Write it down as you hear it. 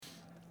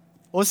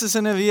Ons is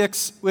in 'n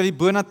reeks oor die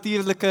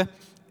bonatuurlike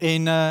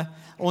en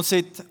ons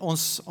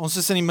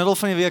is in die middel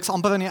van die reeks,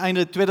 amper aan die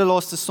einde, tweede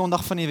laaste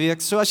Sondag van die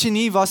reeks. So as jy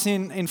nie was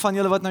nie en van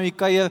julle wat nou hier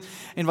kuier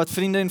en wat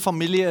vriende en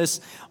familie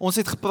is, ons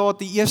het gepraat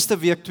die eerste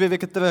week, 2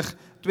 weke terug,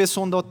 2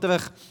 Sondae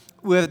terug,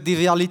 oor die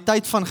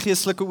realiteit van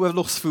geestelike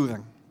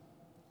oorlogsvoering.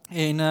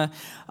 En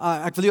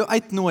ek wil jou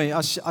uitnooi,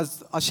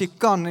 as jy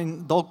kan,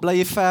 en dalk bly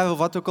jy ver of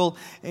wat ook al,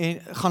 en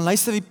gaan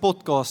luister die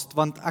podcast,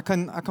 want ek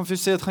kan vir jou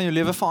sê, dit gaan jou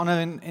lewe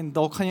verander, en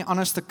dalk gaan jy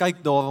anders te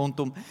kyk daar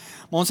rondom.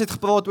 Maar ons het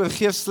gepraat oor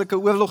geestelike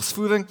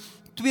oorlogsvoering.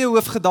 2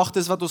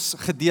 hoofgedagtes wat ons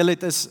gedeel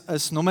het,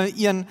 is nommer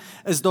 1,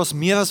 is daar's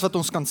meer as wat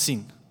ons kan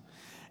sien.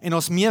 En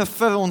daar's meer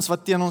vir ons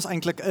wat teen ons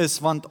eintlik is,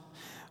 want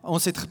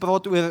ons het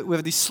gepraat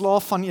oor die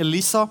slaaf van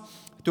Elisa.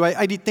 Toe hy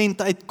uit die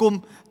tent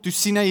uitkom, toe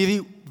sien hy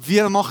hierdie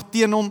weermag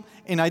teen hom,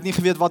 en hy het nie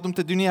geweet wat om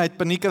te doen nie, hy het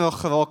paniekerig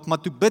geraak, maar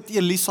toe bid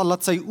Elisa,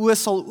 laat sy oë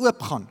sal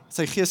oopgaan,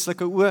 sy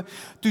geestelike oë,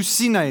 toe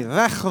sien hy,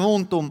 reg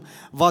rondom,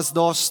 was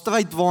daar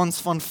strydwaans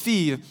van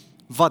vuur,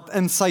 wat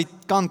in sy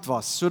kant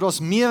was. So daar's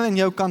meer in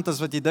jou kant as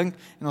wat jy dink,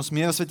 en ons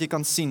meer as wat jy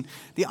kan sien.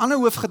 Die ander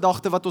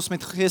hoofgedagte wat ons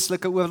met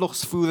geestelike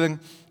oorlogsvoering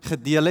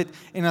gedeel het,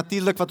 en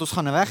natuurlik wat ons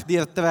gaan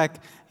regdeurtrek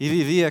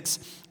hierdie reeks,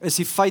 is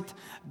die feit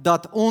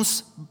dat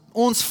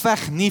ons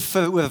veg nie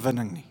vir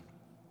oorwinning nie.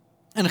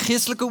 In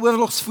geestelike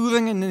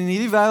oorlogsvoering en in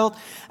hierdie wêreld,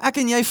 ek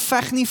en jy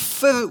veg nie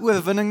vir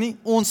oorwinning nie,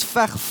 ons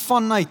veg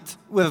vanuit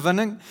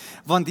oorwinning,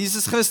 want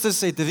Jesus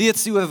Christus het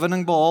reeds die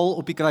oorwinning behaal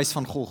op die kruis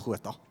van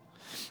Golgotha.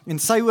 En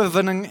sy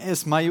oorwinning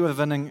is my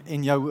oorwinning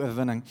en jou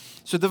oorwinning.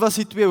 So dit was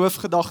die 2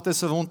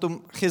 hoofgedagtes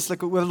rondom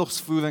geestelike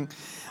oorlogsvoering.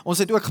 Ons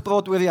het ook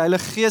gepraat oor die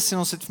Heilige Gees en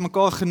ons het vir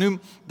mekaar genoem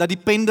dat die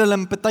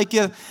pendulum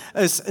partykeer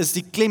is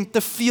die klem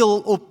te veel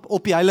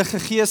op die Heilige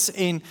Gees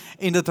en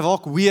dit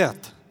raak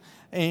weird.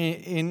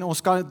 En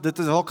ons dit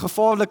raak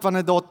gevaarlik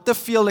wanneer daar te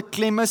veel 'n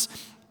klem is.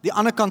 Die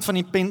ander kant van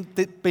die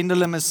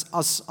pendulum is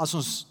as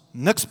ons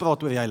niks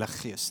praat oor die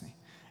Heilige Gees nie.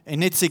 En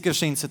net seker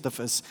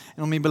sensitive is,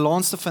 en om die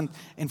balans te vind,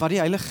 en wat die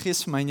Heilige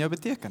Gees vir my en jou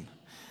beteken.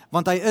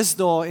 Want hy is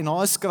daar, en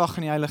daar is krag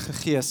in die Heilige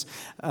Gees.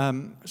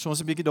 So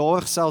ons 'n bietjie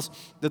daaroor gesels,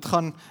 dit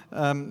gaan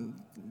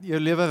jou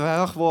lewe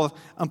regtig waar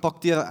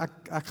impakteer,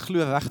 ek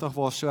glo regtig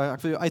waar, so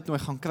ek wil jou uitnooi,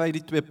 gaan kry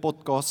die 2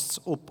 podcasts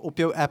op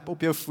jou app,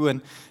 op jou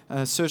foon,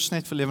 search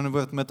net vir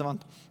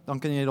lewendewoordmidrand, dan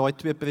kan jy daai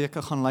 2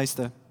 preke gaan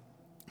luister.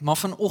 Maar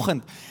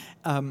vanoggend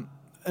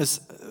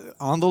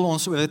handel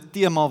ons oor 'n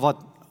tema wat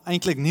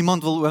eintlik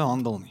niemand wil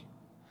oorhandel nie.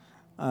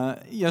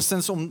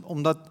 Eerstens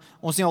omdat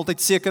ons nie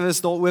altyd seker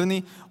is daaroor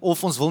nie,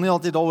 of ons wil nie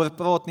altyd daaroor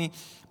praat nie,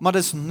 maar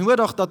dit is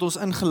nodig dat ons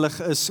ingelig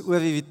is oor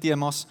hierdie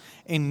temas,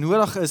 en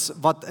nodig is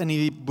wat in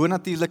hierdie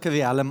bonatuurlike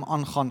realm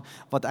aangaan,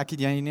 wat ek en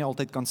jy nie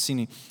altyd kan sien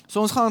nie.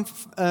 So ons gaan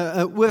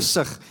 'n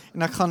oorsig,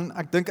 en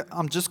ek dink,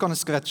 I'm just gonna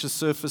scratch the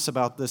surface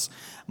about this,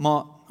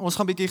 maar ons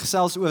gaan 'n bietjie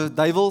gesels oor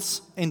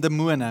duiwels en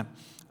demone,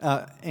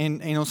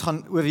 en ons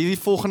gaan oor hierdie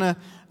volgende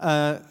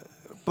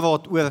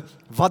praat oor,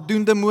 wat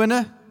doen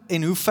demone,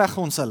 en hoe veg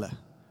ons hulle?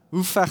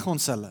 Hoe veg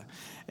ons hulle?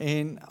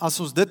 En as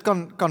ons dit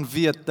kan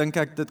weet, dink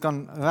ek, dit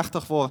kan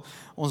regtig waar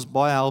ons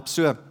baie help.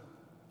 So,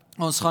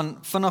 ons gaan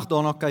vinnig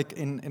daarna kyk,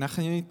 en ek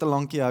gaan jou nie te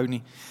lank hou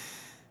nie.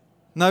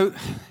 Nou,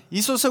 hier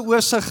is ons 'n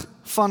oorsig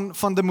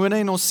van demone,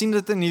 en ons sien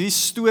dit in hierdie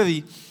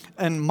storie,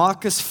 in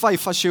Markus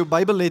 5, as jy jou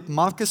Bybel het,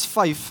 Markus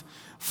 5,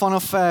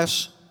 vanaf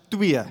vers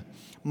 2.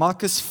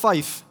 Markus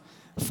 5,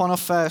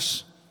 vanaf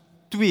vers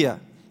 2.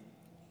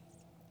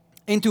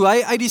 En toe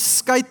hy uit die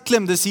skei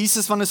klim, dis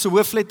Jesus van 'n se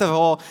hoofletter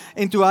H,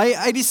 en toe hy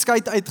uit die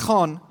skei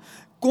uitgaan,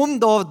 kom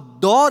daar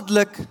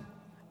dadelik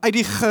uit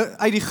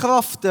die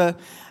grafte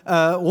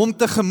hom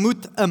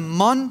tegemoet 'n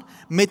man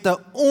met 'n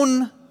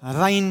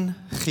onrein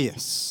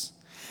gees.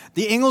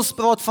 Die Engels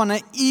praat van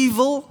 'n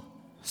evil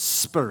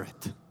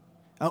spirit,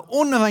 'n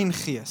onrein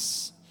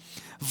gees,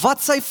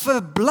 wat sy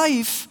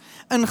verblyf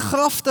in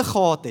grafte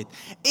gehad het,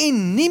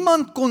 en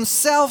niemand kon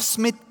selfs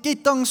met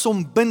kettinge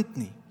hom bind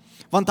nie.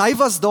 Want hy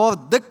was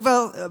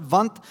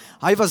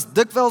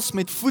dikwels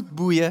met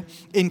voetboeie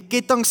en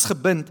kettinge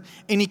gebind,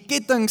 en die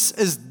kettinge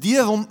is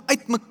deur hom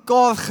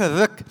uitmekaar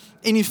geruk,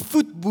 en die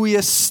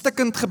voetboeie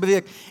stikkend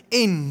gebreek,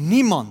 en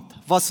niemand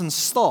was in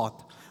staat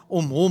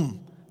om hom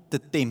te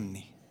tem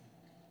nie.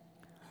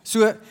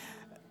 So,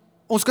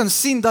 ons kan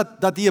sien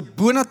dat hier 'n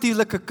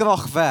bonatuurlike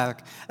krag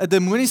werk, 'n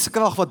demoniese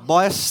krag wat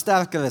baie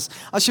sterker is.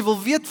 As jy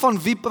wil weet van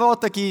wie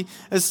praat ek hier,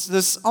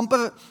 dis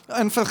amper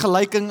in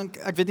vergelyking,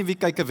 ek weet nie wie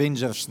kyk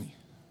Avengers nie.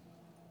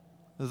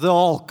 The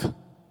Hulk.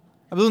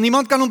 Ek bedoel,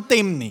 niemand kan hom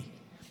tem nie.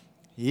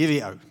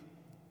 Hierdie ou.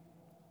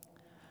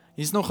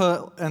 Hier is nog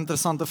 'n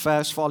interessante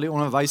vers vir al die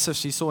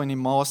onderwysers hierso en die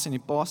ma's en die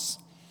pa's.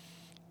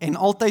 En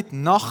altyd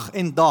nag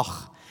en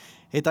dag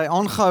het hy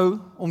aangehou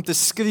om te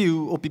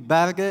skreeu op die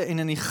berge en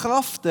in die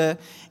grafte,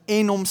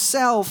 en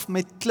homself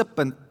met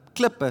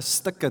klippe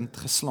stikkend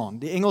geslaan.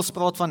 Die Engels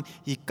praat van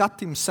he cut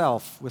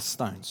himself with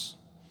stones.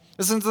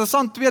 Dit is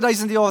interessant,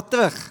 2000 jaar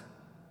terug.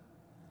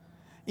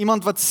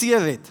 Iemand wat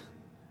seer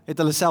het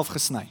hulle self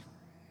gesny.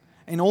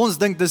 En ons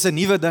dink dis 'n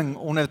nuwe ding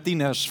onder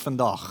tieners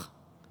vandag.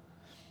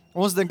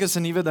 Ons dink is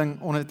 'n nuwe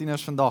ding onder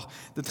tieners vandag.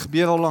 Dit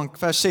gebeur al lank,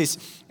 vers 6.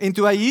 En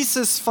toe hy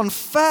Jesus van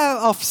ver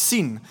af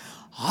sien,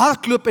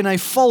 hardloop en hy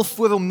val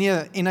voor hom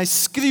neer en hy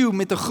skreeu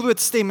met 'n groot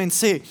stem en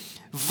sê,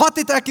 wat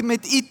het ek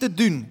met u te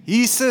doen,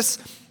 Jesus,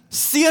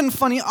 seun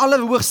van die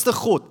Allerhoogste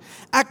God?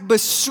 Ek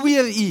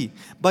besweer u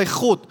by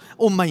God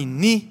om my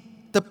nie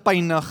te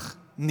pynig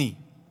nie.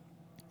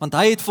 Want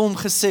hy het vir hom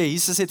gesê,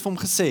 Jesus het vir hom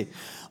gesê,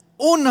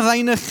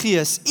 onreine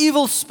gees,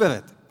 evil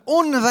spirit,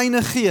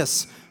 onreine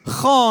gees,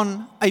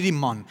 gaan uit die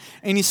man.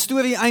 En die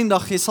storie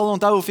eindig, jy sal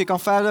onthou of jy kan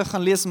verder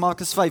gaan lees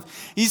Markus 5.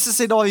 Jesus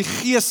het daar die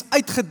gees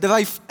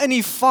uitgedryf in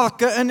die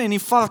varke in en die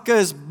varke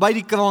is by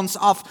die kraans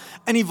af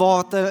in die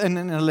water in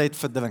en hulle het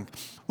verdrink.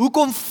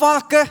 Hoekom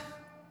varke?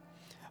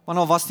 Want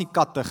daar was nie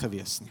katte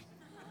gewees nie.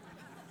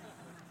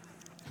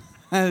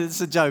 Dit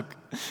is 'n joke.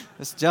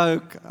 Dis 'n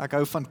joke. Ek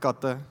hou van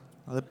katte.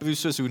 Hulle proe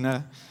soos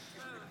hoender.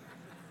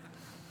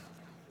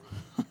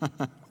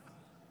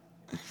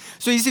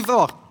 So hier is die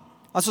vraag.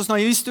 As ons na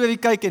hierdie storie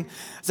kyk en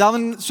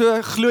selfs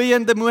so glo jy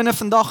in demone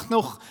vandag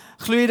nog,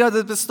 glo jy dat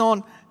dit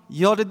bestaan?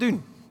 Ja, dit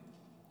doen.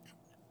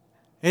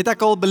 Het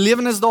ek al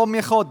belewenis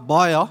daarmee gehad?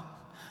 Baie.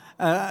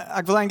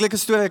 Ek wil eintlik 'n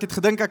storie, ek het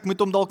gedink ek moet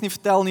hom dalk nie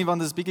vertel nie,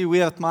 want dit is bietjie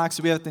weird, maar ek's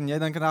weird en jy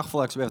dink in elk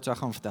geval ek's weird, so ek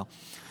gaan vertel.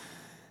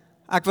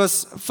 Ek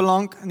was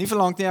nie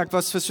verlang nie, ek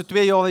was vir so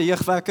 2 jaar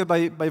jeugwerker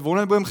by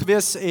Wonderboom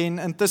gewees en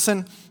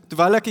intussen,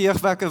 terwyl ek 'n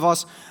jeugwerker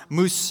was,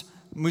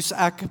 moes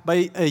ek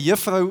by 'n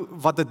juffrou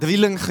wat 'n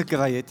drieling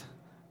gekry het,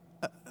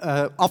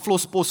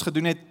 aflospos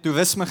gedoen het,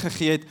 toerisme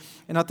gegee het,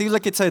 en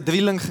natuurlik het sy 'n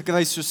drieling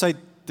gekry, so sy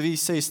 3,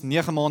 6,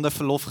 9 maande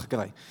verlof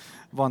gekry,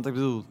 want ek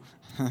bedoel,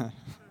 in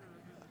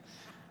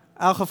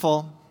elk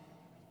geval,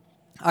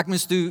 ek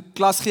moes toe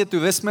klas gee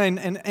toerisme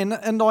en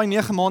in daai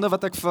 9 maande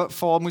wat ek vir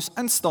haar moes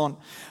instaan,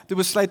 toe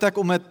besluit ek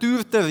om 'n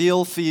toer te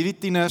reël vir hierdie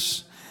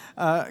tieners.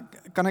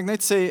 Kan ek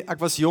net sê, ek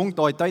was jonk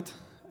daai tyd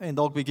en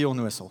dalk bietjie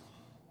onnoosel.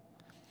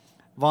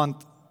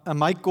 Want in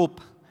my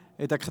kop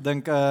het ek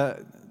gedink,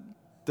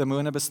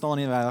 demone bestaan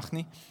nie regtig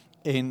nie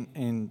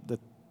en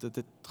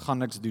dit gaan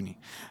niks doen nie.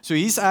 So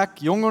hier's ek,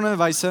 jong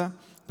onderwyser,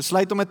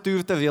 besluit om 'n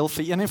toer te reël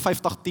vir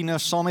 51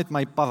 tieners saam met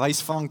my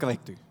Parys,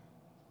 Frankryk toe.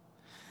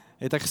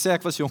 Het ek gesê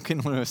ek was jonk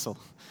en onnoosel.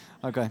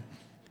 Okay. In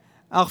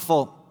elk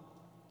geval,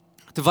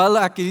 terwyl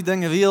ek hierdie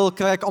ding reël,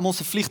 kry ek almal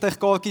se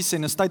vliegtuigkaartjies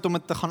en is tyd om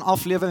dit te gaan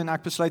aflewer en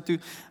ek besluit toe,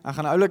 ek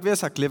gaan oulik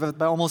wees, ek lewer dit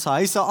by almal se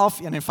huise af,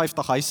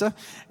 51 huise,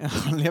 en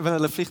gaan lewer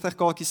hulle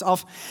vliegtuigkaartjies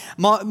af.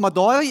 Maar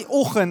daai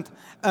oggend,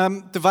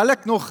 terwyl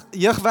ek nog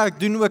jeugwerk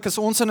doen ook, is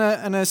ons in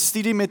 'n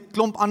studie met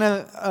klomp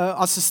ander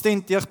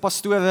assistent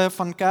jeugpastore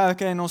van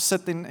kerke en ons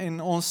sit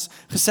en ons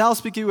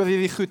gesels bietjie oor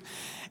hierdie goed.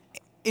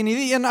 En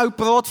hierdie een ou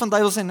praat van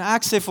duiwels en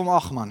ek sê vir hom,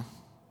 ag man,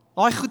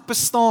 daai goed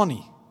bestaan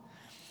nie.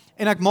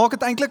 En ek maak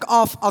dit eintlik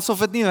af asof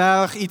dit nie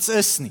regtig iets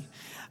is nie.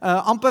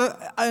 Amper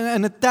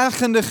in 'n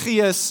tergende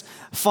gees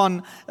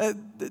van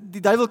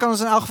die duiwel kan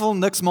ons in elk geval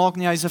niks maak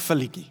nie, hy's 'n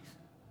filletjie.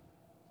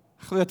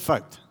 Groot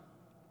fout.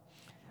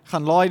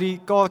 Gaan laai die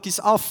kaartjies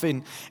af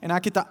en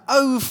ek het 'n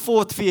ou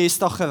Ford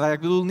Fiesta gery.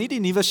 Ek bedoel nie die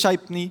nuwe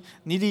shape nie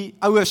die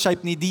ouer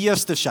shape nie, die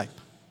eerste shape.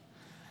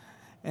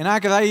 En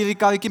ek ry hierdie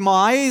karretjie,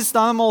 maar hy is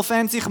dan al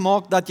fancy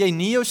gemaak dat jy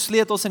nie jou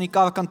sleutels in die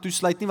kar kan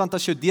toesluit nie, want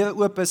as jou deur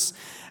oop is,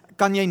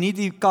 kan jy nie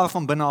die kar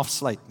van binne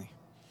afsluit nie.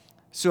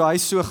 So hy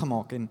is so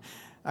gemaak en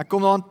ek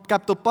kom daar in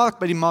Capital Park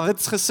by die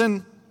Marits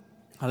gesin.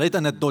 Hulle het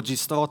in 'n dodgy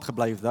straat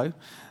gebly nou,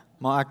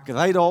 maar ek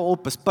ry daar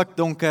op, is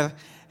pikdonker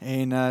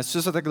en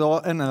soos wat ek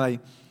daar inry,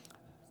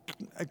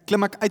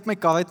 klim ek uit my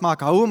kar uit, maar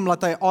ek hou hom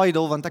laat hy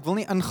idle, want ek wil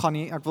nie ingaan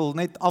nie, ek wil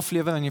net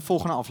aflewer en die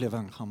volgende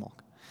aflewering gaan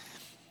maak.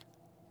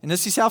 En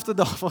dis dieselfde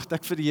dag wat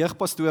ek vir die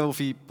jeugpastoor of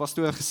die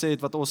pastoor gesê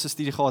het wat ons 'n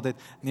studie gehad het,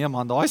 nee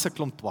man, daai is 'n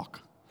klomp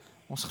twak.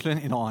 Ons glo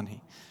nie daaraan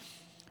nie.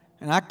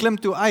 En ek klim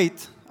toe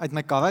uit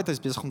my kar uit, hy is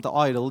besig om te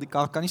idle, die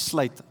kar kan nie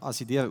sluit as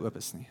die deur oop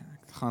is nie.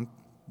 Ek gaan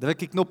druk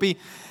die knoppie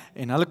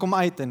en hulle kom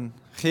uit en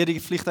gee die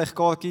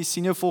vliegtuigkaartjies,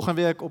 sien jou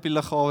volgende week op die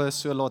lughawe,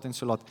 so laat en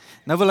so laat.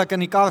 Nou wil ek in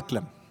die kar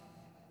klim.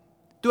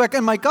 Toe ek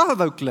in my kar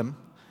wou klim,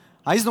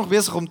 hy is nog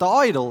besig om te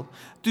idle,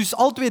 toe is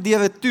al 2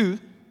 deure toe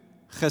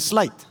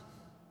gesluit.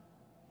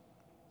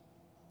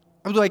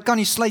 Ek bedoel, hy kan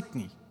nie sluit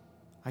nie.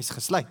 Hy's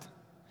gesluit.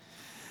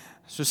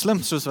 So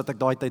slim soos wat ek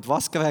daai tyd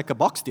was, kry ek 'n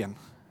baksteen.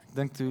 Ek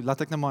dink toe,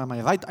 laat ek nou maar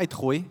my ruit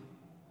uitgooi.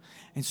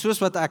 En soos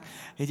wat het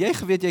jy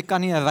geweet, jy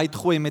kan nie 'n ruit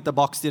gooi met 'n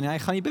baksteen nie, hy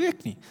gaan nie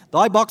breek nie.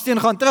 Daai baksteen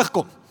gaan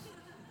terugkom.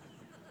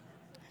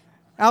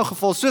 In elk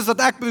geval, soos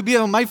wat ek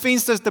probeer om my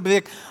vensters te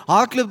breek,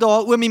 hardloop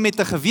daar 'n oomie met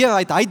 'n geweer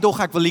uit, hy dog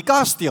ek wil die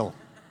kar steel.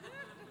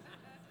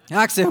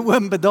 Ja, ek sê,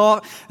 oom,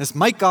 bedaar, dis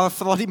my kar,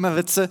 vra die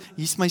Maritse,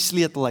 hier's my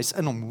sleutel, hy's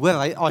in hom, hoor,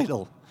 hy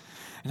idle.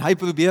 En hy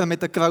probeer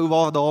met 'n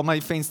krouwaar daar my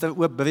venster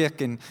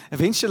oopbreek en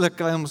eventually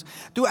kry ons,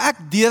 toe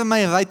ek deur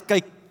my ruit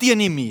kyk teen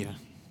die muur,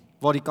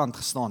 waar die kant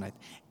gestaan het,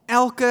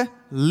 elke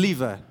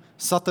liewe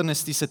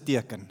satanistiese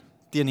teken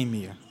teen die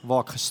muur, waar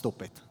ek gestop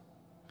het.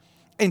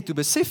 En toe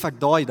besef ek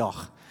daai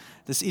dag,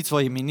 dis iets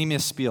waar jy nie meer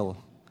speel,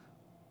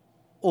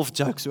 of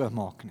jokes oor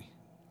maak nie,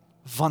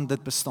 want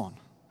dit bestaan.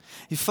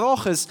 Die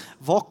vraag is,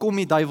 waar kom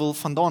die duiwel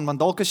vandaan? Want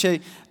dalk as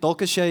jy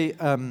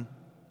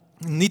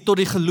nie tot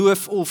die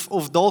geloof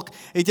of dalk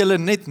het julle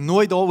net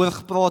nooit daaroor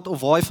gepraat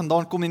of waar hy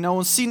vandaan kom nie. Nou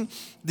ons sien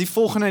die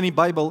volgende in die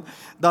Bybel,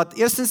 dat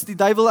eerstens die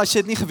duiwel, as jy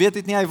het nie geweet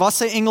het nie, hy was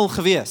sy engel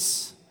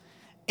gewees.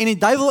 En die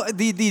duiwel,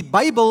 die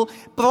Bybel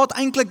praat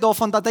eintlik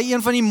daarvan dat hy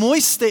een van die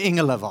mooiste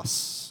engele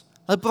was.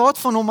 Hy praat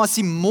van hom as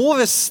die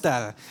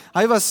môrester.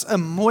 Hy was 'n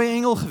mooi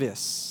engel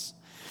gewees.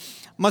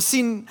 Maar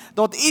sien,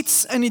 dat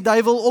iets in die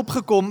duiwel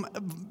opgekom,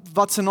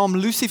 wat sy naam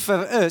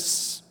Lucifer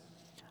is,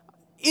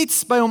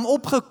 iets by hom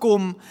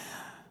opgekom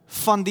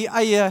van die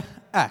eie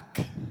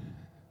ek.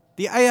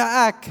 Die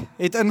eie ek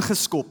het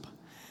ingeskop.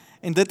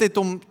 En dit het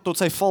hom tot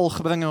sy val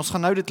gebring, en ons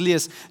gaan nou dit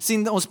lees.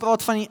 Sien, ons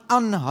praat van die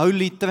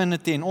unholy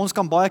trinity, en ons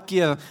kan baie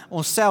keer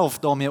onsself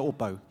daarmee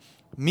ophou.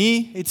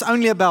 Me, it's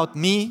only about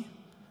me,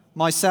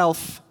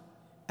 myself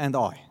and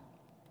I.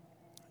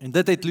 En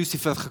dit het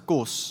Lucifer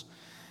gekos,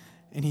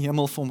 en die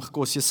hemel vir hom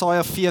gekos.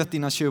 Jesaja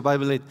 14, as jy jou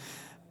Bybel het,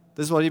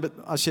 dis waar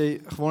as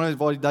jy gewonder het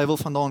waar die duiwel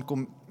vandaan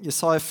kom,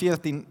 Jesaja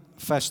 14,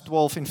 vers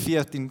 12 en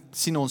 14,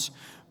 sien ons,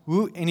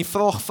 en die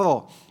vraag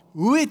vra,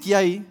 hoe het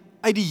jy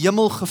uit die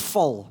hemel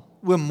geval,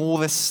 o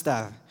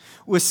môrester,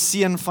 o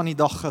seun van die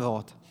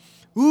daggeraad?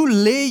 Hoe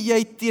lê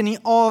jy teen die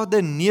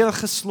aarde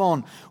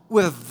neergeslaan,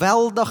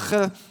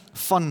 oorweldiger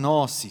van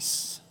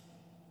nasies?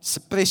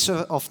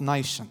 Suppressor of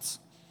nations.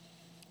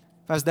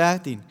 Vers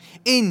 13.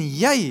 En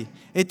jy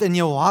het in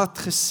jou hart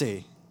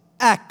gesê,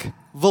 ek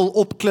wil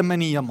opklim in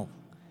die hemel,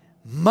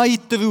 my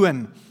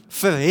troon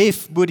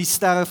verhef bo die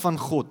sterre van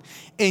God,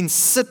 en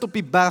sit op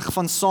die berg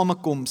van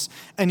samekoms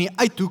in die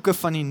uithoeke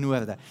van die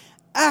noorde.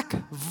 Ek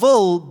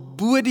wil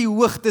bo die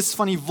hoogtes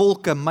van die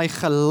wolke my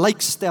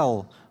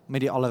gelykstel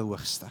met die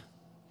Allerhoogste.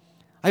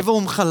 Hy wil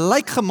hom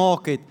gelyk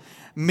gemaak het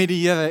met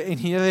die Here, en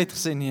die Here het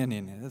gesê, nee,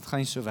 dit gaan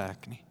nie so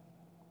werk nie.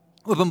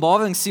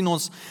 Openbaring sien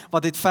ons,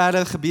 wat het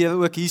verder gebeur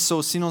ook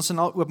hierso, sien ons in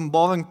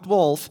Openbaring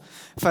 12,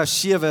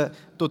 vers 7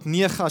 tot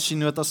 9, as jy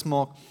notas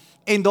maak.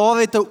 En daar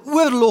het 'n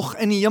oorlog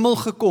in die hemel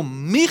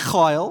gekom.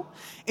 Michael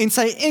en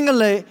sy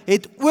engele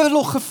het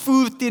oorlog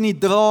gevoer teen die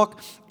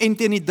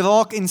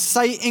draak, en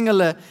sy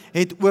engele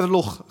het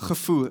oorlog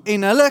gevoer.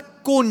 En hulle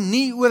kon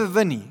nie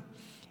oorwin nie.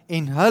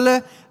 En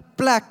hulle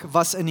plek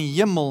was in die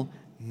hemel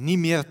nie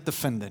meer te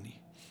vind nie.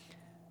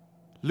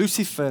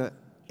 Lucifer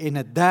en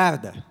 'n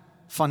derde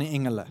van die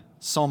engele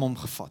saam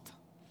omgevat.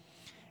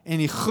 En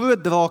die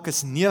groot draak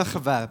is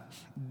neergewerp,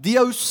 die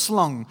ou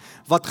slang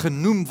wat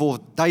genoem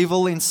word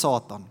duiwel en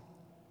Satan,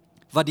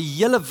 wat die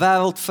hele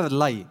wêreld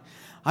verlei.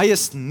 Hy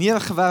is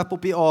neergewerp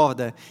op die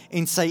aarde,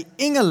 en sy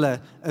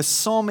engele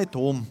is saam met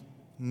hom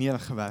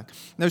neergewerp.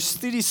 Nou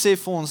studie sê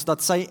vir ons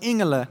dat sy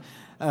engele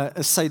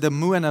is sy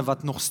demone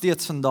wat nog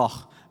steeds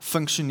vandag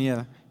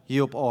funksioneer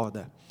hier op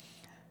aarde.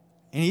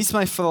 En hier is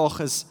my vraag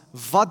is,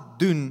 wat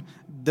doen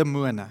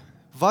demone?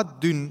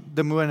 Wat doen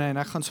demone? En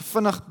ek gaan so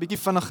bietjie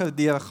vinniger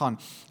deurgaan.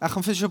 Ek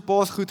gaan vir jou 'n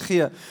paar goed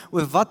gee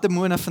oor wat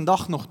demone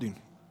vandag nog doen.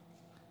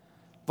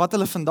 Wat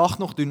hulle vandag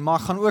nog doen, maar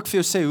ek gaan ook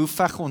vir jou sê, hoe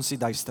veg ons die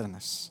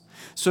duisternis?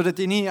 Sodat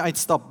jy nie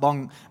uitstap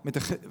bang met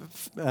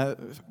 'n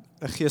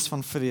gees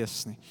van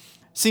vrees nie.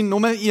 Sien,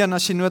 nommer 1,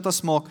 as jy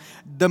notas maak,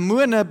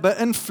 demone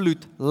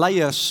beïnvloed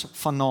leiers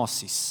van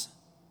nasies.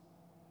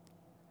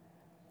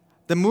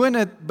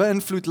 Demone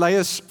beïnvloed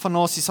leiers van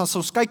nasies. As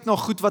ons kyk na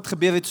goed wat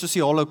gebeur het soos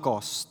die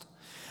Holocaust.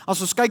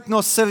 As ons kyk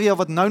na Syrië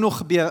wat nou nog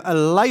gebeur,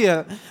 'n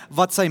leier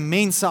wat sy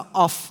mense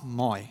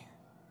afmaai.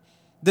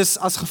 Dis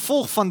as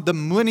gevolg van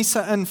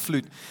demoniese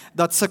invloed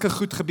dat sulke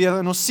goed gebeur,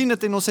 en ons sien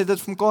dit, en ons het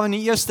dit vir mekaar in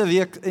die eerste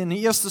week, in die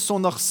eerste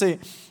Sondag gesê,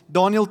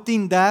 Daniël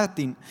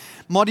 10:13,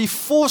 maar die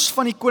vors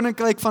van die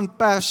koninkryk van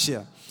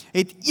Persië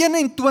het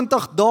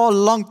 21 dae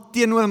lank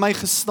teenoor my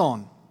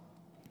gestaan.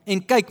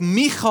 En kyk,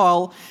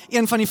 Michael,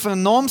 een van die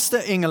vernaamste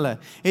engele,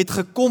 het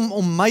gekom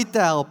om my te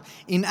help,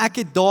 en ek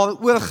het daar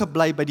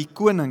oorgebly by die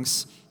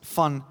konings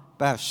van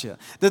Persië.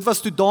 Dit was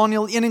toe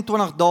Daniël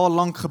 21 dae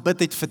lank gebid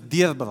het vir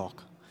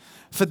deurbraak.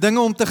 Vir dinge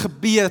om te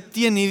gebeur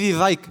teen hierdie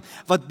ryk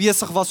wat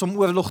besig was om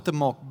oorlog te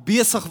maak,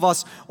 besig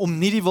was om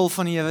nie die wil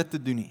van die Here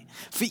te doen nie.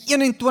 Vir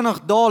 21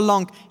 dae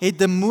lank het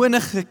demone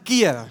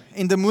gekeer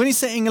en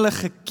demoniese engele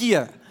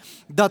gekeer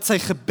dat sy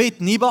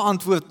gebed nie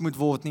beantwoord moet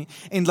word nie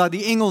en dat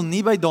die engel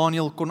nie by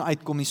Daniël kon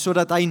uitkom nie,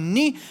 sodat hy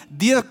nie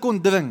deur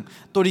kon dring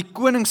tot die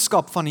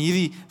koningskap van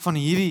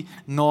hierdie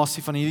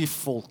nasie, van hierdie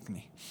volk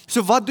nie.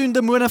 So wat doen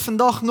demone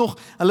vandag nog?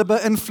 Hulle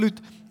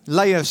beïnvloed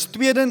leiers.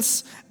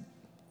 Tweedens,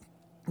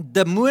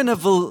 demone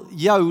wil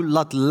jou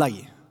laat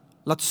lei,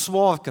 laat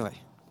swaar kry.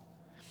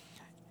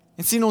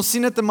 En ons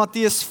sien dit in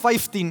Matteus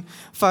 15,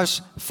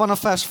 vanaf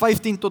vers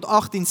 15 tot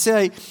 18, sê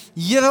hy,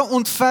 Here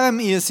ontferm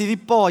u, is hierdie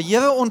pa,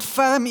 Here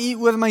ontferm u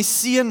oor my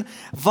seun,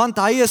 want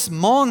hy is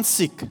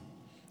maansiek,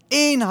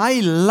 en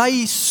hy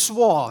ly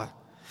swaar,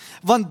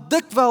 want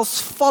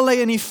dikwels val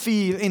hy in die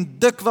vuur, en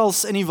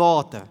dikwels in die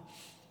water.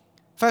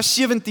 Vers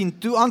 17,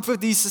 toe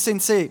antwoord Jesus en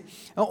sê,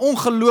 'n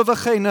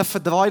ongelowige en 'n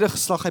verdraaide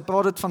geslag, hy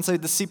praat dit van sy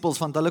disippels,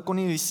 want hulle kon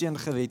nie die seun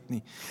gered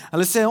nie.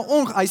 Hy sê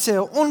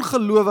 'n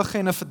ongelowige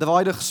en 'n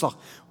verdraaide geslag,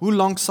 hoe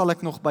lank sal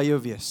ek nog by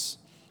jou wees?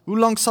 Hoe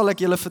lank sal ek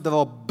julle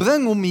verdra?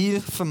 Bring hom hier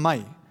vir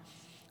my.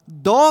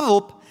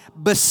 Daarop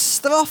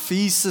bestraf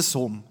Jesus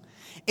hom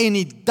en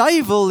die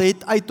duiwel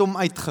het uit hom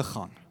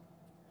uitgegaan.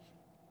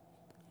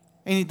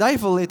 En die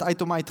duiwel het uit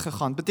hom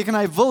uitgegaan. Beteken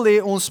hy wil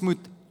hê ons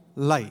moet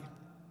ly.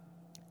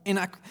 En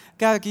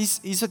kerk,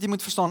 hier's wat jy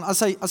moet verstaan,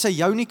 as hy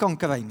jou nie kan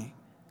kry nie,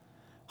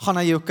 gaan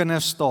hy jou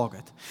kinders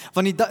target.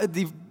 Want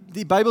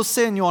die Bybel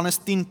sê in Johannes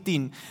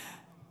 10:10,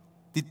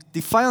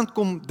 die vyand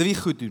kom 3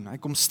 goed doen. Hy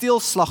kom steel,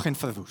 slag en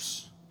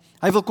verwoes.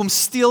 Hy wil kom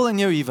steel in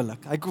jou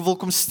huwelik. Hy wil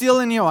kom steel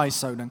in jou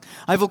huishouding.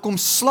 Hy wil kom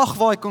slag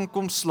waar hy kan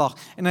kom slag.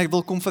 En hy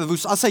wil kom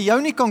verwoes. As hy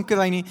jou nie kan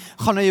kry nie,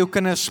 gaan hy jou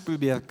kinders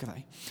probeer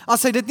kry.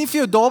 As hy dit nie vir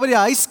jou daar by die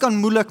huis kan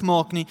moeilik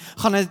maak nie,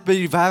 gaan hy dit by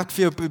die werk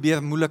vir jou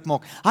probeer moeilik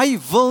maak. Hy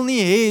wil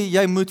nie hê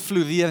jy moet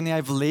floreer nie.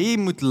 Hy wil hê jy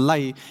moet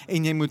ly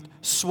en jy moet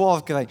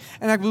swaar kry.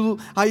 En ek bedoel,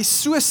 hy is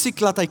so siek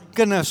dat hy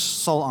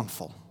kinders sal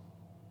aanval.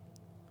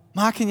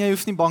 Maar ek en jy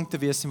hoef nie bang te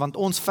wees nie, want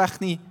ons veg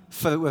nie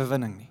vir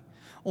oorwinning nie.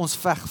 Ons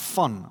veg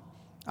van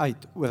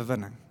uit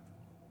oorwinning.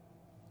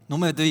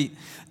 Nommer 3,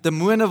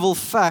 demone wil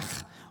veg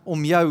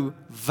om jou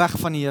weg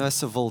van die Here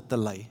se wil te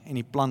lei en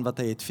die plan wat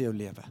hy het vir jou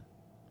lewe.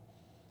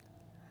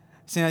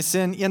 Sien, hy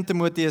sê in 1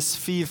 Timoteus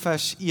 4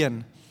 vers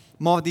 1,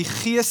 maar die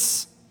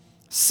Gees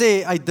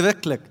sê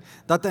uitdruklik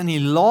dat in die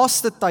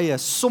laaste tye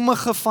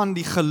sommige van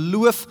die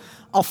geloof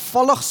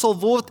afvallig sal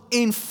word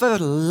en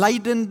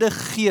verleidende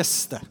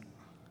geeste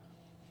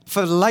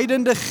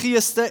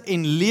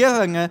en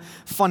leringe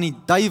van die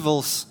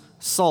duiwels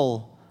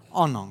sal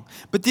aanhang.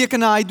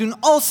 Beteken hy doen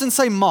alles in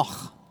sy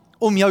mag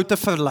om jou te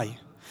verlei.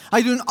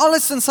 Hy doen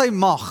alles in sy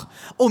mag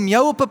om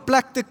jou op 'n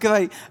plek te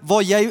kry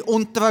waar jy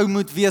ontrou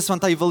moet wees,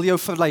 want hy wil jou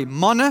verlei.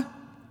 Manne,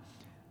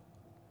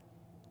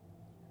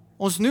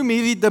 ons noem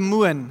hierdie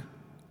demoon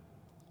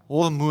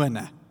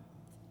hormone.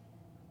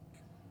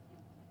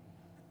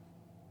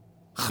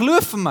 Glo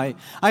vir my,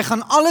 hy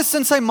gaan alles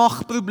in sy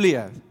mag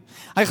probeer.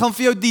 Hy gaan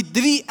vir jou die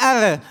 3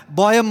 R'e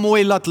baie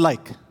mooi laat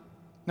lyk.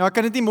 Nou, ek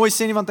kan dit nie mooi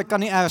sê nie, want ek kan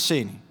nie R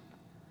sê nie.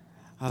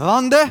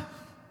 Rande,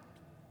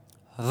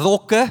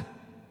 rokke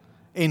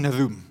en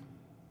roem.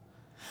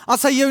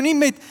 As hy jou nie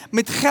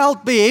met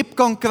geld behep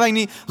kan kry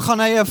nie, gaan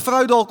hy 'n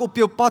vrou dalk op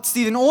jou pad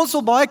stuur. En ons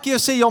wil baie keer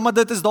sê, ja, maar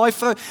dit is daai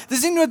vrou. Dit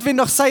is nie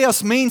noodwendig sy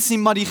as mens nie,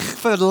 maar die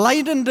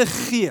verleidende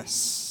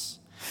gees.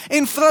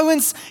 En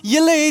vrouens,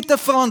 julle het 'n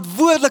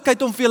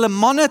verantwoordelikheid om vir julle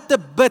manne te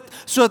bid,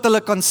 sodat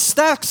hulle kan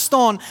sterk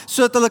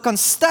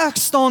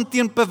staan,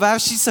 teen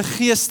perversiese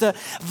geeste,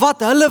 wat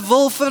hulle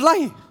wil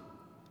verlei.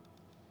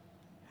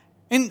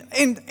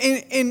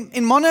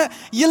 En manne,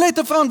 julle het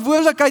 'n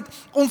verantwoordelikheid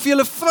om vir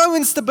julle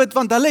vrouens te bid,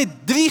 want hulle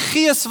het 3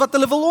 gees wat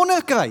hulle wil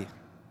onderkry.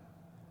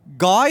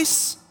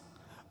 Guys,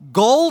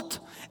 gold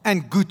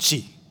and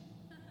Gucci.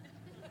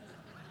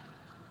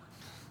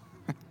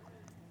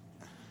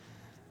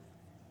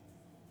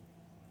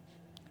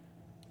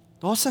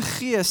 Daar's 'n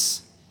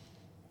gees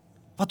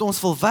wat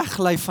ons wil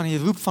weglei van die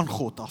roep van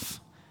God af.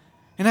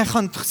 En hy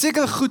gaan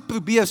seker goed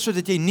probeer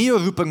sodat jy nie jou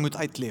roeping moet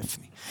uitleef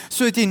nie,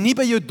 sodat jy nie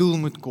by jou doel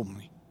moet kom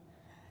nie.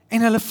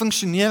 En hulle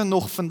funksioneer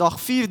nog vandag.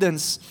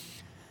 Vierdens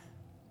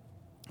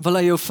wil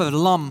hy jou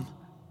verlam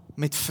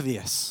met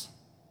vrees.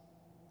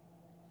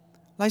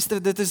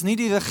 Luister, dit is nie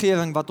die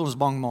regering wat ons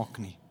bang maak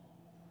nie.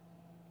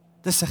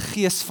 Dis 'n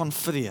gees van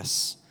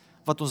vrees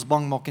wat ons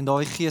bang maak, en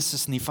daai gees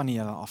is nie van die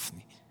Here af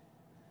nie.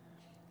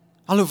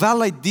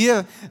 Alhoewel hy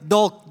deur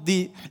dalk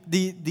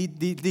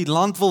die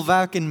land wil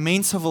werk en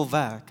mense wil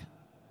werk,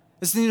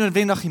 is nie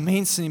noodwendig die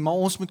mense nie, maar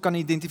ons moet kan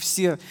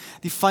identifiseer,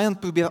 die vyand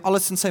probeer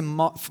alles in sy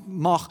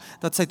mag,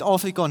 dat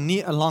Suid-Afrika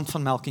nie 'n land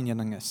van melk en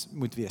honing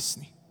moet wees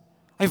nie.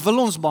 Hy wil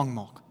ons bang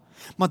maak,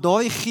 maar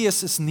daai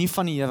gees is nie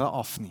van die Here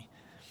af nie.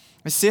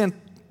 Hy sê in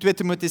 2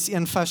 Timoteus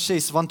 1 vers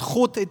 6, want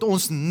God het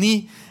ons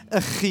nie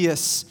 'n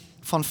gees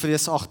van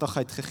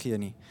vreesagtigheid gegee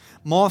nie,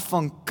 maar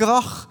van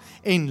krag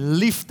en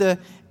liefde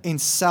en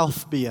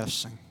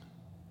selfbeheersing.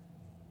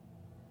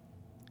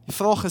 Die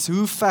vraag is,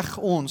 hoe veg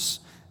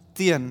ons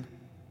teen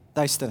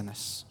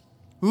duisternis?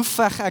 Hoe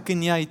veg ek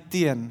en jy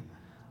teen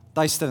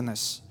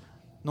duisternis?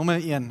 Nommer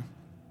 1.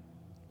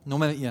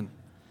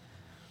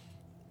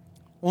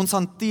 Ons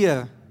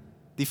hanteer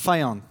die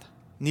vyand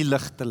nie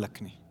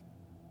ligtelik nie.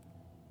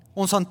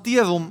 Ons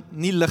hanteer hom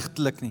nie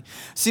ligtelik nie.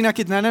 Sien, ek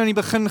het nou in die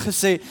begin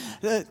gesê,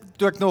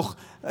 toe ek nog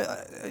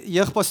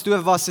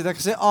jeugpastoor was, het ek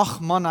gesê, ag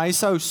man, hy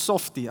is ou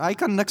softie, hy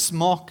kan niks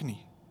maak nie.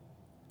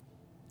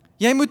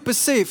 Jy moet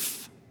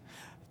besef,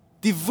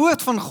 die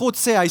woord van God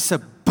sê, hy is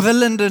 'n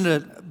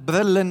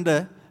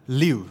brullende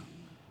leeu,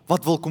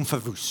 wat wil kom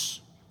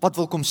verwoes, wat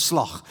wil kom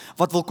slag,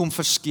 wat wil kom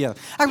verskeer.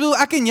 Ek bedoel,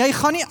 ek en jy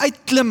gaan nie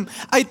uitklim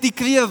uit die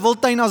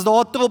kreerwiltuin as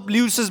daar 'n trop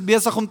leeu's is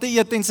besig om te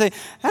eet en sê,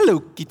 hallo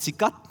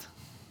kitsiekat.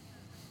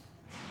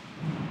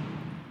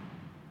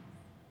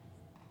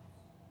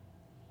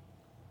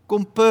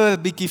 Kom purr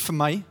bietjie vir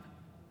my.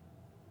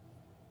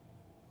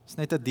 Dis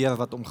net 'n deur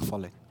wat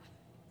omgeval het.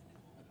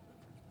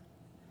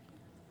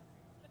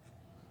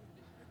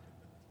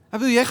 Ek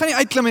bedoel, jy gaan nie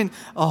uitklim en,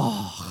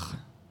 ag,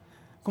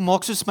 kom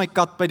maak soos my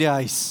kat by die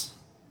huis.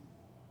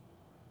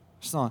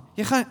 Verstaan?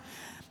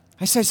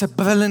 Hy sê hy's 'n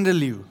brullende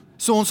leeu.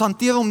 So ons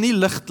hanteer hom nie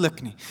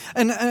ligtelik nie.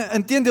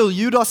 Inteendeel,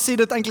 Judas sê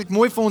dit eintlik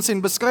mooi vir ons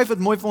en beskryf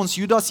dit mooi vir ons,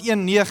 Judas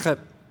 1:9.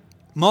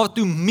 Maar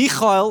toe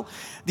Michael,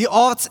 die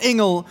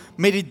aartsengel,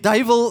 met die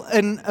duiwel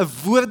in 'n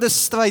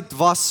woordestryd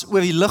was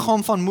oor die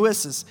liggaam van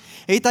Moses,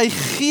 het hy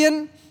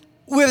geen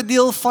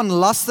oordeel van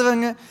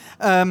lasteringe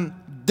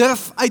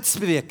durf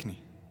uitspreek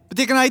nie.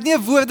 Beteken hy het nie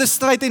 'n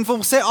woordestryd en vir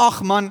hom sê,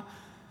 ag man,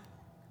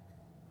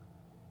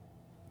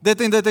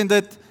 dit en dit en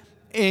dit,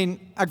 en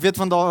ek weet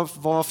van daar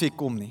waaraf jy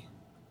kom nie.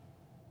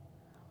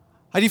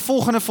 Hy het die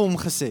volgende vir hom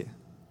gesê,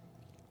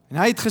 en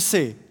hy het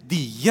gesê,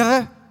 die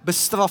Here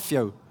bestraf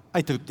jou,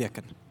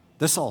 uitroepteken.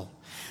 Dis al.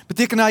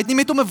 Beteken hy het nie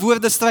met hom 'n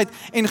woordestryd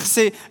en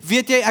gesê,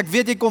 weet jy, ek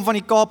weet jy kom van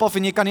die Kaap af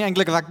en jy kan nie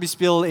eintlik rugby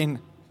speel en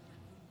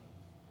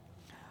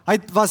hy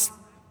was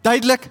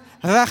duidelik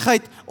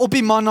reguit op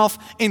die man af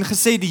en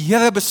gesê, die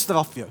Here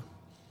bestraf jou.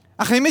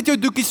 Ek gaan nie met jou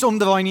doekies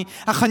omdraai nie,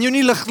 ek gaan jou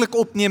nie ligtelik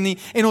opneem nie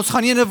en ons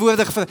gaan nie in 'n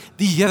woorde vir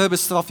die Here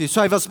bestraf jou.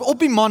 So hy was op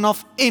die man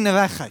af en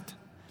reguit.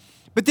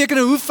 Beteken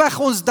hoe veg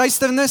ons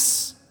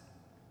duisternis?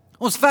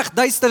 Ons veg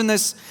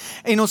duisternis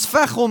en ons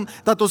veg hom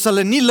dat ons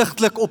hulle nie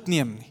ligtelik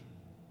opneem nie.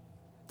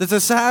 Dit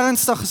is 'n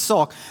ernstige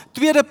saak.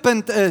 Tweede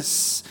punt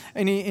is,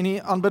 en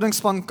die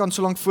aanbiddingsspan kan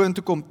so lank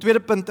vorentoe kom, tweede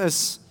punt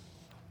is,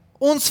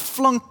 ons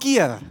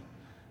flankeer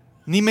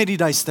nie met die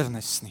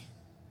duisternis nie.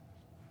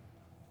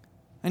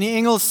 In die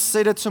Engels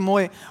sê dit so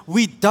mooi,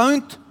 we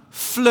don't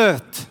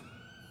flirt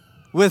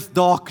with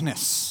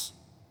darkness.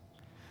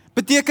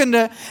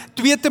 Betekende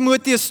 2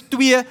 Timoteus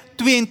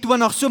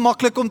 2:22, so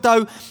maklik om te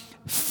hou,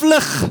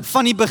 vlug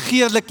van die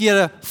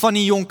begeerlikhede van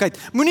die jonkheid.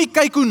 Moenie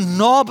kyk hoe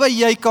naby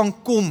jy kan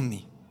kom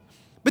nie.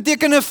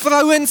 Betekende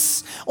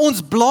vrouens,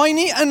 ons blaai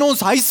nie in ons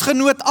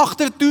huisgenoot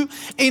agtertoe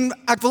en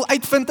ek wil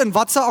uitvind in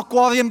wat se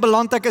aquarium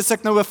beland ek, is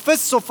ek nou 'n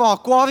vis of 'n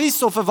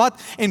aquarius of 'n wat,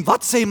 en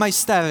wat sê my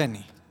sterre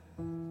nie.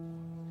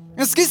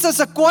 Ekskuus as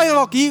ek kwaai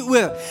raak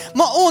hieroor,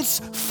 maar ons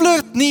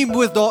flirt nie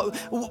met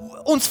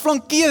ons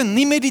flankeer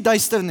nie met die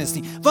duisternis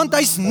nie, want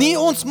hy's nie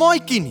ons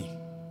maatjie nie.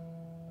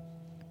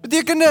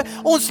 Betekende,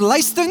 ons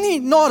luister nie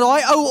na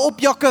daai ou op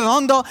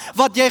Jacaranda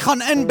wat jy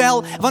gaan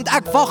inbel, want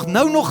ek wag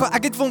nou nog,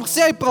 ek het vir hom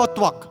gesê hy praat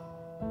twak.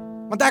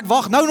 Want ek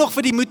wag nou nog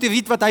vir die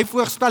meteoriet wat hy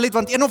voorgespel het,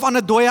 want een of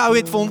ander dooie ou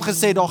het vir hom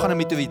gesê, daar gaan 'n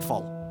meteoriet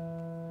val.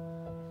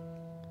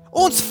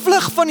 Ons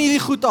vlug van hierdie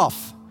goed af.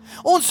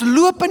 Ons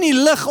loop in die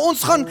lig,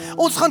 ons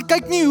gaan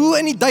kyk nie hoe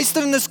in die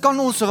duisternis kan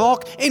ons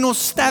raak en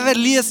ons sterre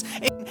lees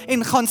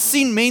en gaan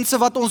sien mense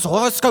wat ons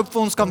horoskoop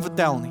vir ons kan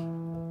vertel nie.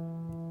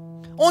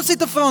 Ons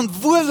het 'n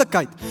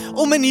verantwoordelikheid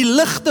om in die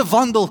lig te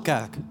wandel,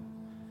 kerk.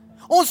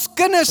 Ons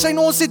kinders en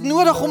ons het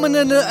nodig om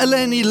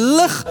hulle in die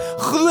lig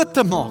groot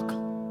te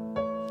maak.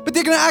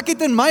 Beteken ek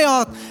het in my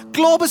hart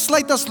klaar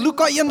besluit as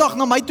Luca eendag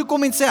na my toe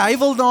kom en sê hy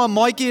wil na 'n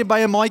maatjie by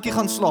 'n maatjie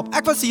gaan slaap.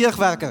 Ek was 'n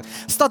jeugwerker.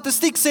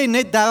 Statistiek sê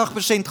net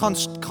 30%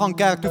 gaan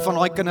kerk toe van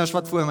daai kinders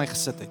wat voor my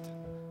gesit het.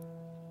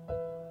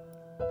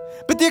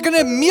 Beteken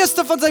die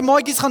meeste van sy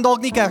maatjies gaan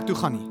dalk nie kerk toe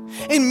gaan nie.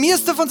 En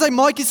meeste van sy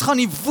maatjies gaan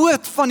die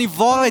woord van die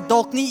waarheid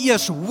dalk nie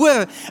eers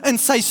hoor in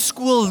sy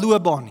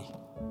skoolloopbaan nie.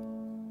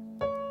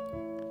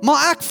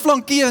 Maar ek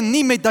flankeer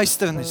nie met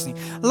duisternis nie.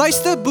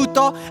 Luister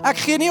Boeta, ek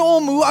gee nie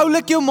om hoe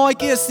oulik jou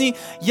maatjie is nie.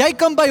 Jy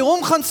kan by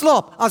hom gaan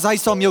slaap as hy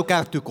saam jou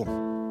kerk toe kom.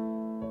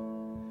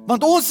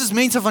 Want ons is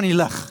mense van die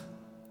lig.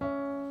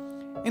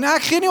 En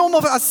ek gee nie om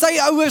of as sy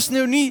ouers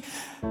nou nie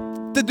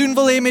te doen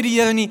wil hê met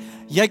die Here nie,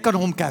 jy kan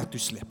hom kerk toe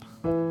sleep.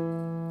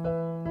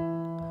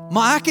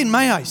 Maar ek en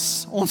my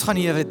huis, ons gaan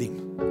die Here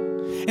dien.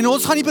 En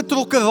ons gaan nie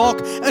betrokke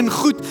raak in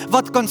goed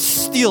wat kan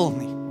steel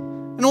nie.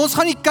 En ons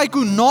gaan nie kyk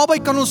hoe naby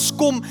kan ons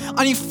kom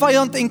aan die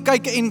vyand en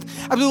kyk en,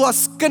 ek bedoel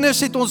as kinders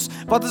het ons,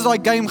 wat is daai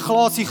game,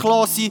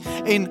 glasie,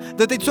 en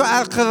dit het so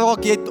erg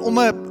geraak, jy het om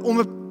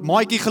 'n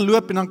maatjie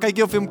geloop en dan kyk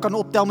jy of jy hom kan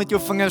optel met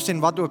jou vingers en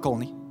wat ook al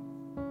nie.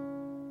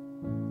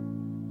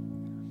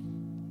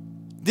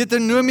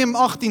 Deuteronomium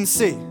 18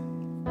 sê,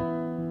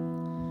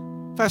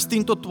 vers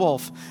 10 tot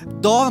 12,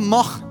 daar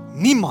mag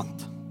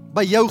niemand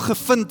by jou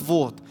gevind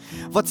word,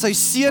 wat sy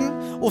seun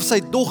of sy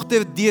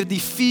dogter deur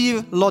die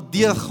vuur laat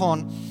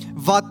deurgaan,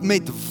 wat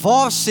met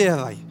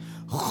waarsêery,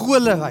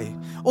 goolery,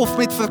 of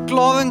met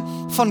verklaring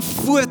van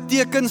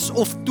voortekens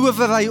of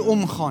towery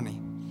omgaan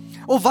nie,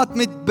 of wat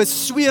met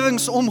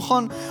beswerings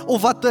omgaan,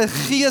 of wat 'n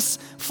gees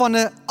van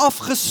 'n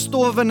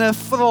afgestorwene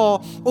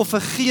vra, of 'n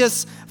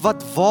gees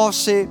wat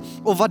waarsê,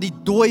 of wat die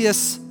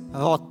dooies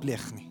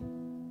raadpleeg nie.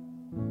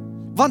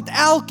 Want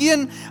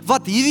elkeen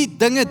wat hierdie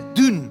dinge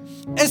doen,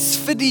 is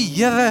vir die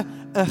Here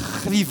 'n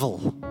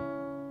gruwel.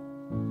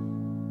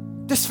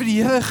 Dis vir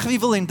die Here 'n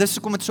gruwel en dis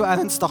hoekom dit so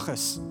ernstig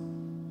is.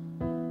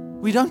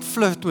 We don't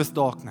flirt with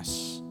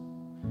darkness.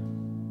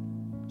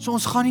 So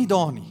ons gaan nie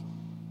daar nie.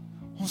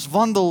 Ons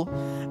wandel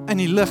in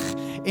die lig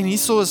en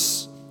hier's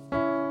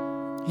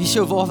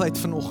jou waarheid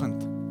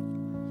vanoggend.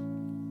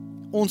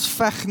 Ons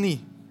veg nie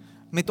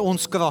met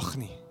ons krag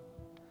nie,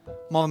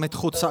 maar met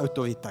God se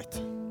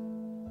autoriteit.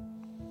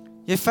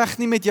 Jy veg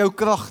nie met jou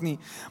krag nie,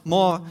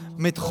 maar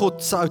met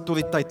God se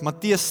autoriteit.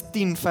 Matteus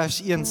 10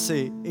 vers 1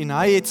 sê, en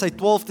hy het sy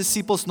 12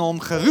 disippels na hom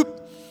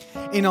geroep,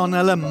 en aan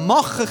hulle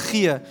mag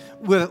gegee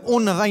oor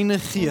onreine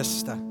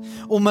geeste,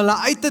 om hulle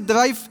uit te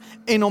dryf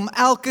en om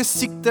elke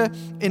siekte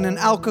en in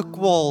elke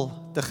kwaal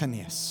te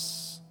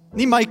genees.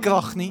 Nie my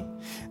krag nie,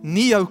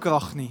 nie jou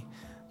krag nie,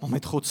 maar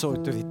met God se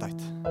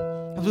autoriteit.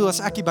 Ek bedoel, as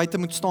ek hier buite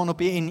moet staan op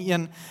die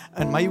N1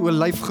 in my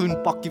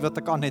olyfgroen pakkie wat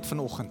ek aan het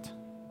vanoggend.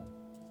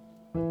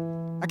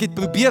 Ek het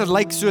probeer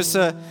lyk soos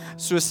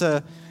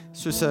 'n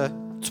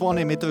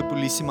Tshwane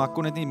metropolisie, maar ek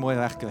kon dit nie mooi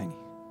regkry nie.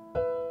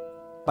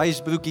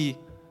 Buisbroekie.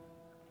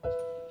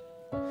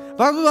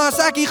 Waarom as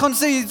ek hier gaan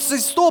sê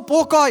stop,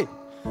 Hawkeye.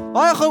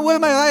 Hy gaan oor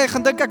my ry, ek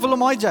gaan dink ek wil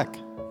hom hijack.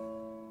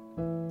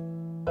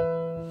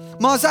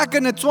 Maar as ek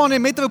in 'n Tshwane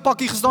metro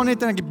pakkie gestaan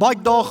het en ek die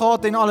bike daar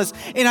gehad en alles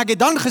en ek het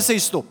dan gesê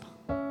stop.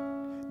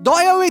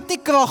 Daai ou het nie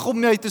krag om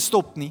my te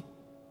stop nie.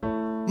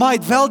 Maar hy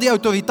het wel die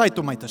autoriteit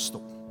om my te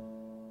stop.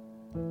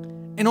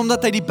 En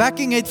omdat hy die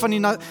backing het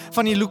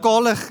van die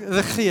lokale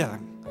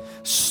regering,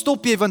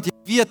 stop jy want jy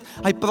weet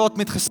hy praat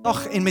met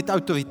gesag en met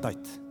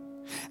autoriteit.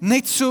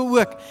 Net so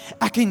ook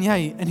ek en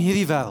jy in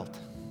hierdie wêreld.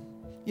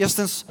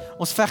 Eerstens,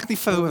 ons veg nie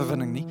vir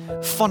oorwinning nie,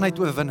 vanuit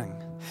oorwinning,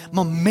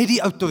 maar met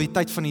die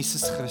autoriteit van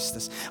Jesus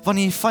Christus.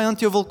 Wanneer die vyand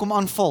jou wil kom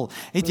aanval,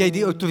 het jy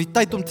die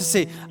autoriteit om te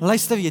sê,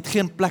 luister, jy het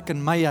geen plek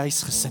in my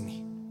huisgesin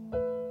nie.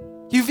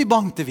 Jy hoef nie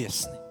bang te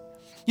wees nie.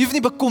 Jy hoef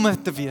nie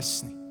bekommerd te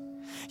wees nie.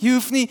 Jy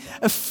hoef nie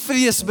 'n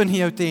vrees binne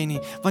jou te hê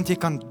nie, want jy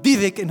kan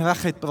direk en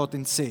reguit praat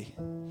en sê,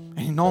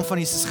 in die naam van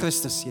Jesus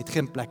Christus, jy het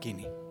geen plek hier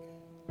nie.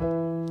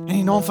 In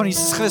die naam van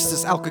Jesus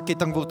Christus, elke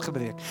ketting word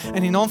gebreek.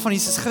 In die naam van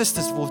Jesus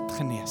Christus word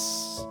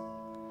genees.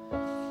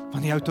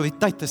 Want die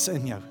autoriteit is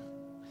in jou,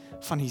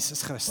 van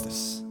Jesus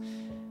Christus.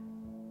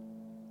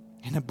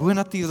 En 'n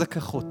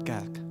bonatuurlike God,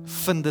 kerk,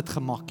 vind dit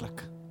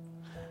gemaklik,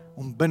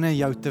 om binne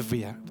jou te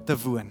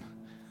woon,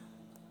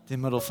 deur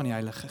middel van die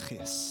Heilige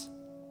Gees.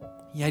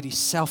 Jy het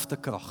dieselfde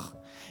krag,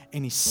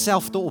 en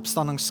dieselfde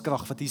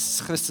opstandingskrag, wat Jesus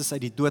Christus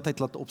uit die doodheid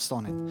laat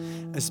opstaan het,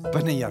 is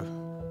binne jou.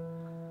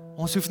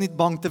 Ons hoef nie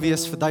bang te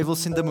wees vir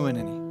duiwels en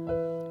demone nie.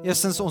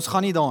 Eerstens, ons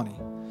gaan nie daar nie.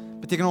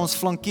 Beteken ons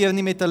flankeer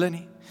nie met hulle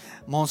nie,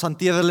 maar ons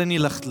hanteer hulle nie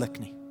ligtelik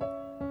nie.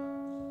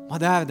 Maar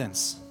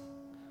derdens,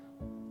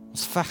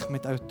 ons veg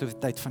met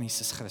autoriteit van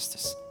Jesus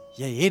Christus.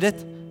 Jy het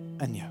dit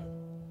in jou,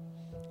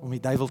 om die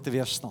duiwel te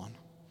weerstaan.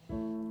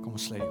 Kom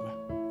ons sluit die oë.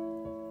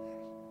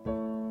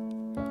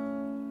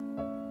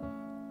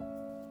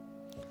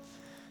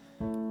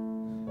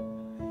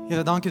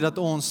 Here, dankie dat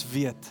ons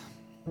weet,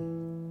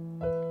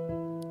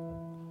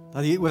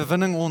 dat die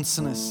oorwinning ons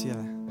in is,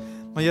 Here.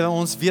 Maar Here,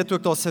 ons weet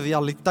ook daar's 'n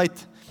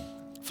realiteit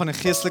van 'n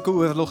geestelike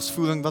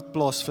oorlogsvoering wat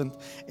plaasvind,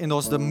 en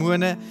daar's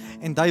demone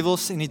en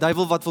duiwels, en die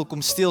duiwel wat wil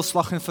kom steel,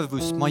 slag en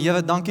verwoes. Maar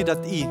Here, dankie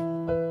dat U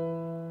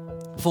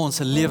vir ons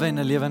 'n lewe en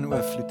 'n lewe in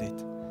oorvloed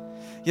het.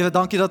 Here,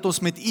 dankie dat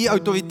ons met U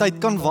autoriteit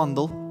kan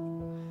wandel,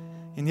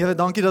 en Here,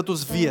 dankie dat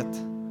ons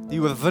weet, die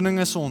oorwinning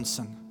is ons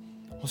in.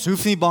 Ons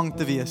hoef nie bang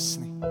te wees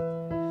nie.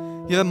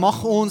 Here,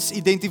 mag ons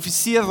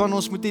identifiseer wanneer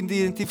ons moet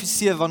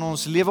identifiseer, wanneer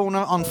ons lewe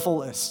onder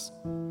aanval is.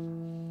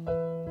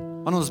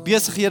 Wanneer ons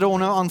besighede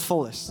onder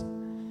aanval is.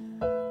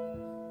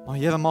 Maar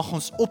Here, mag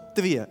ons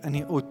optree in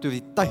die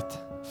autoriteit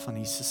van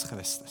Jesus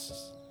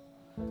Christus.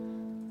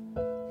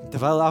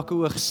 Terwyl elke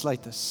oog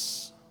gesluit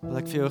is, wil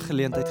ek vir jou 'n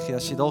geleentheid gee.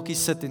 As jy dalk hier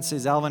sit en sê,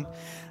 Selwyn,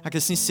 ek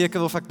is nie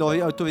seker of ek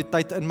daardie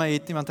autoriteit in my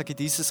het nie, want ek het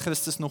Jesus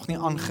Christus nog nie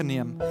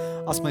aangeneem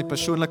as my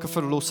persoonlike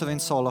verlosser en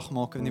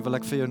saligmaker nie, wil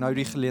ek vir jou nou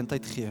die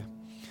geleentheid gee.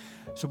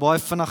 So baie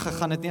vinnig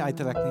gaan dit nie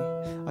uitrek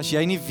nie. As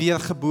jy nie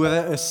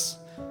weergebore is,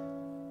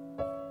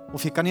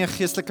 of jy kan nie 'n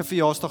geestelike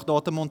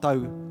verjaarsdagdatum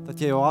onthou, dat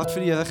jy jou hart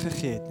vir die Here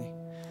gegee het nie,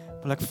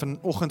 wil ek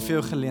vanoggend vir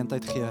jou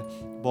geleentheid gee.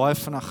 Baie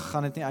vinnig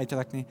gaan dit nie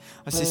uitrek nie.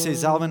 As jy sê,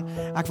 Selwyn,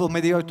 ek wil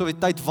met die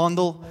autoriteit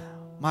wandel,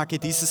 maar ek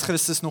het Jesus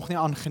Christus nog nie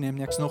aangeneem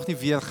nie, ek is nog nie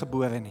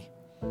weergebore nie.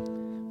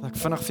 Wil ek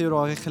vinnig vir jou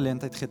daardie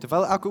geleentheid gee.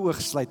 Terwyl elke oog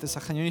gesluit is,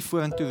 ek gaan jou nie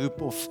vorentoe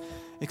roep of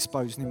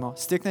expose nie, maar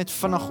steek net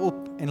vinnig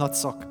op en laat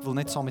sak. Ek wil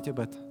net saam met jou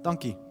bid.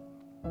 Dankie.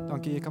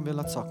 Dankie, jy kan weer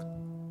laat sak.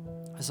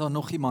 Is daar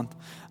nog iemand?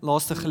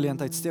 Laaste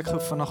geleentheid, steek gou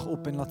vinnig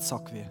op en laat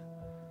sak weer.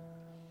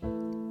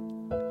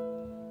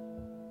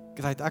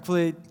 Great, ek wil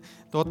hê,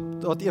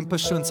 dat een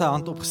persoon sy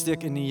hand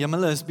opgesteek en die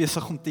hemel is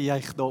besig om te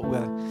juig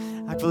daaroor.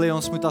 Ek wil hê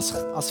ons moet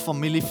as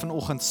familie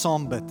vanoggend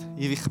saam bid,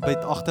 hierdie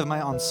gebed agter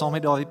my aan, saam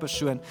met daardie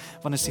persoon,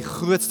 want is die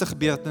grootste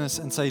gebeurtenis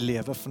in sy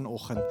lewe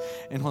vanoggend.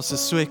 En ons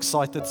is so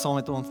excited saam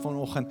met ons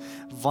vanoggend,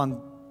 want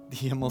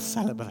die hemel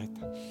celebrate.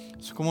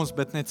 So kom ons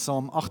bid net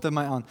saam, agter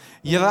my aan.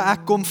 Here,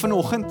 ek kom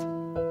vanoggend,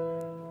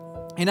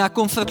 en ek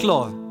kom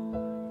verklaar,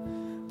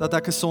 dat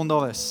ek 'n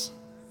sondaar is.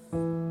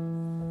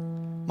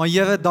 Maar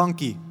Here,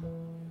 dankie,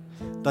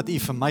 dat U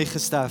vir my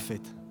gesterf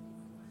het,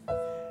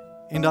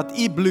 en dat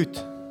U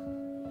bloed,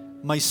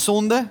 my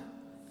sonde,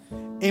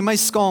 en my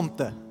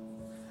skaamte,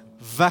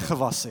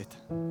 weggewas het.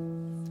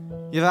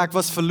 Here, ek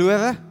was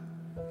verlore,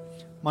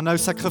 maar nou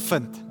is ek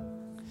gevind,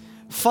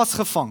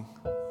 vasgevang,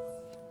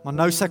 maar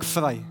nou is ek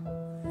vry.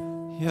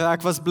 Here,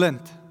 ek was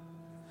blind,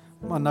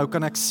 maar nou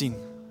kan ek sien.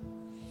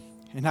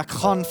 En ek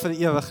gaan vir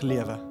ewig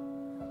lewe.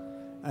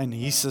 In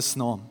Jesus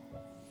naam.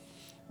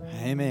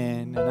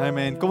 Amen, en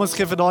amen. Kom ons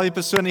gee vir daai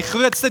persoon die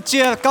grootste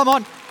cheer, come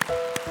on!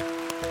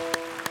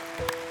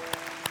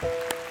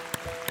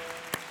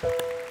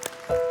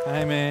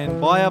 Amen,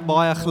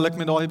 baie geluk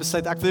met daai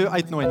besluit. Ek wil jou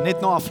uitnooi,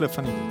 net na afloop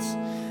van die diens.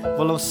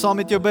 Wil ons saam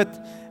met jou bid,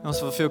 en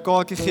ons wil vir jou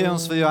kaartjie gee,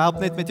 ons wil jou help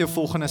net met jou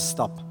volgende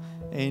stap.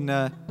 En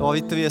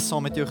daai 2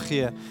 saam met jou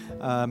gee.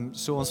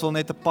 So ons wil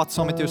net 'n pad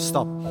saam met jou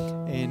stap.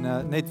 En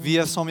net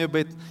weer saam jou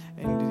bid,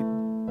 en die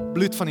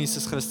bloed van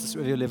Jesus Christus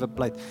oor jou lewe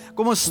pleit.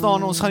 Kom ons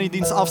staan, ons gaan die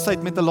diens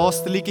afsluit met 'n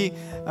laaste liedjie,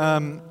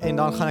 en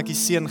dan gaan ek die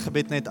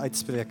seëngebed net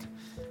uitspreek.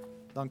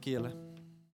 Dankie julle.